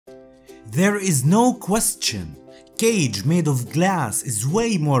There is no question, cage made of glass is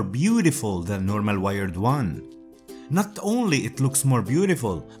way more beautiful than normal wired one. Not only it looks more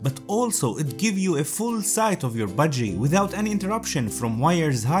beautiful, but also it gives you a full sight of your budgie without any interruption from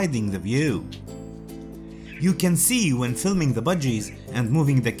wires hiding the view. You can see when filming the budgies and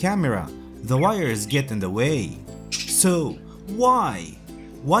moving the camera, the wires get in the way. So why?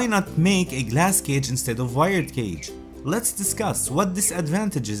 Why not make a glass cage instead of wired cage? Let's discuss what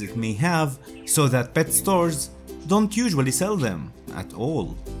disadvantages it may have so that pet stores don't usually sell them at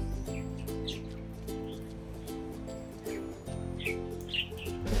all.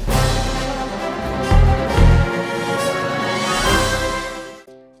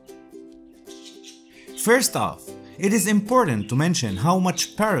 First off, it is important to mention how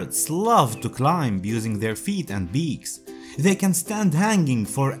much parrots love to climb using their feet and beaks. They can stand hanging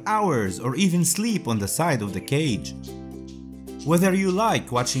for hours or even sleep on the side of the cage. Whether you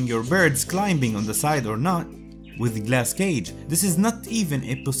like watching your birds climbing on the side or not, with the glass cage, this is not even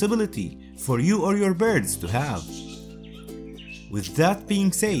a possibility for you or your birds to have. With that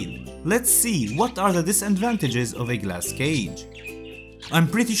being said, let's see what are the disadvantages of a glass cage. I'm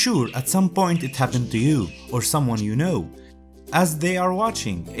pretty sure at some point it happened to you or someone you know. As they are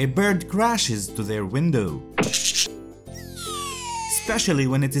watching, a bird crashes to their window, especially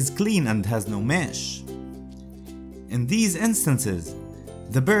when it is clean and has no mesh. In these instances,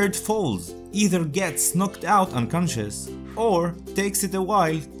 the bird falls, either gets knocked out unconscious or takes it a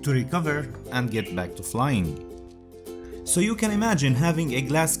while to recover and get back to flying. So you can imagine having a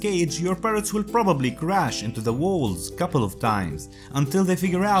glass cage, your parrots will probably crash into the walls a couple of times until they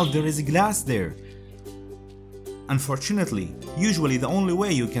figure out there is glass there. Unfortunately, usually the only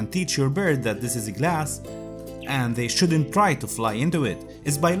way you can teach your bird that this is glass and they shouldn't try to fly into it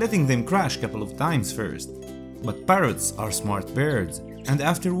is by letting them crash a couple of times first. But parrots are smart birds, and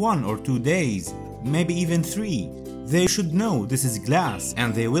after 1 or 2 days, maybe even 3, they should know this is glass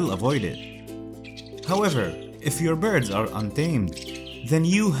and they will avoid it. However, if your birds are untamed, then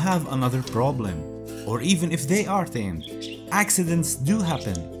you have another problem. Or even if they are tamed, accidents do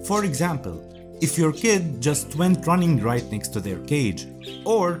happen. For example, if your kid just went running right next to their cage,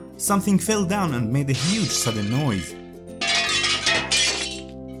 or something fell down and made a huge sudden noise.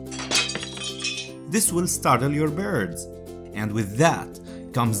 This will startle your birds, and with that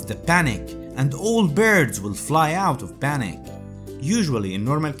comes the panic, and all birds will fly out of panic. Usually in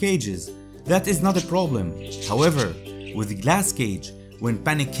normal cages, that is not a problem. However, with the glass cage, when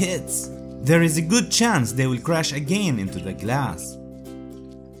panic hits, there is a good chance they will crash again into the glass.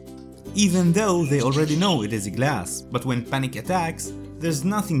 Even though they already know it is glass, but when panic attacks, there's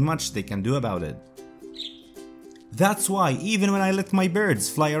nothing much they can do about it. That's why even when I let my birds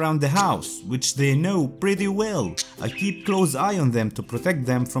fly around the house, which they know pretty well, I keep close eye on them to protect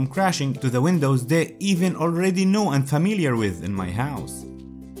them from crashing to the windows they even already know and familiar with in my house.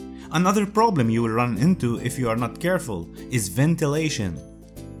 Another problem you will run into if you are not careful is ventilation.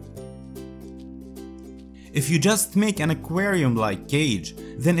 If you just make an aquarium-like cage,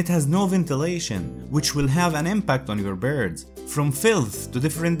 then it has no ventilation, which will have an impact on your birds. From filth to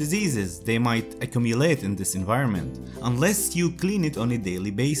different diseases they might accumulate in this environment, unless you clean it on a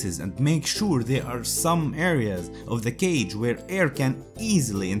daily basis and make sure there are some areas of the cage where air can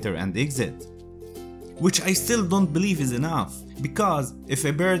easily enter and exit. Which I still don't believe is enough, because if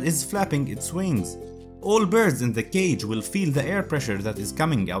a bird is flapping its wings, all birds in the cage will feel the air pressure that is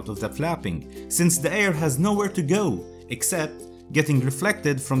coming out of the flapping, since the air has nowhere to go except getting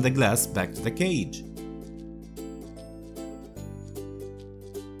reflected from the glass back to the cage.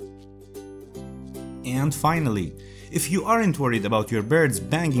 And finally, if you aren't worried about your birds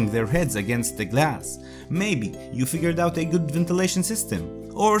banging their heads against the glass, maybe you figured out a good ventilation system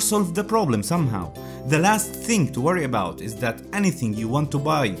or solved the problem somehow. The last thing to worry about is that anything you want to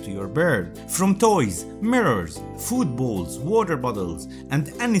buy to your bird, from toys, mirrors, food bowls, water bottles,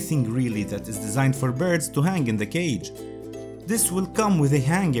 and anything really that is designed for birds to hang in the cage, this will come with a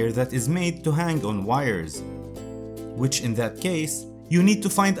hanger that is made to hang on wires, which in that case, you need to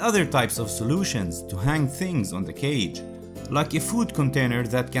find other types of solutions to hang things on the cage, like a food container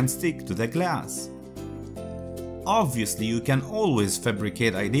that can stick to the glass. Obviously, you can always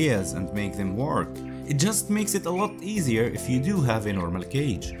fabricate ideas and make them work. It just makes it a lot easier if you do have a normal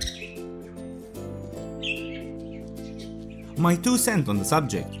cage. My 2 cents on the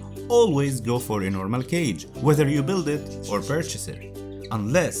subject: always go for a normal cage, whether you build it or purchase it.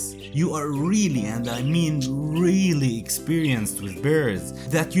 Unless you are really, and I mean really experienced with birds,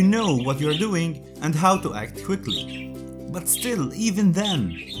 that you know what you're doing and how to act quickly. But still, even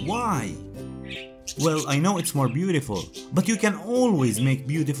then, why? Well, I know it's more beautiful, but you can always make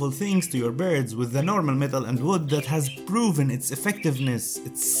beautiful things to your birds with the normal metal and wood that has proven its effectiveness,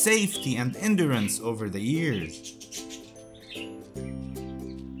 its safety and endurance over the years.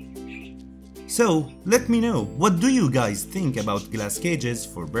 So, let me know, what do you guys think about glass cages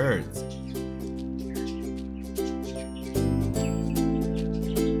for birds?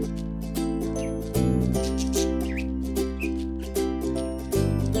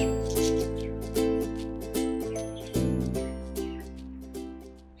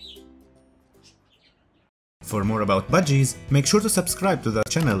 For more about budgies, make sure to subscribe to the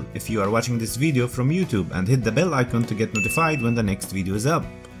channel if you are watching this video from YouTube and hit the bell icon to get notified when the next video is up.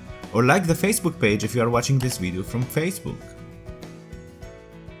 Or like the Facebook page if you are watching this video from Facebook.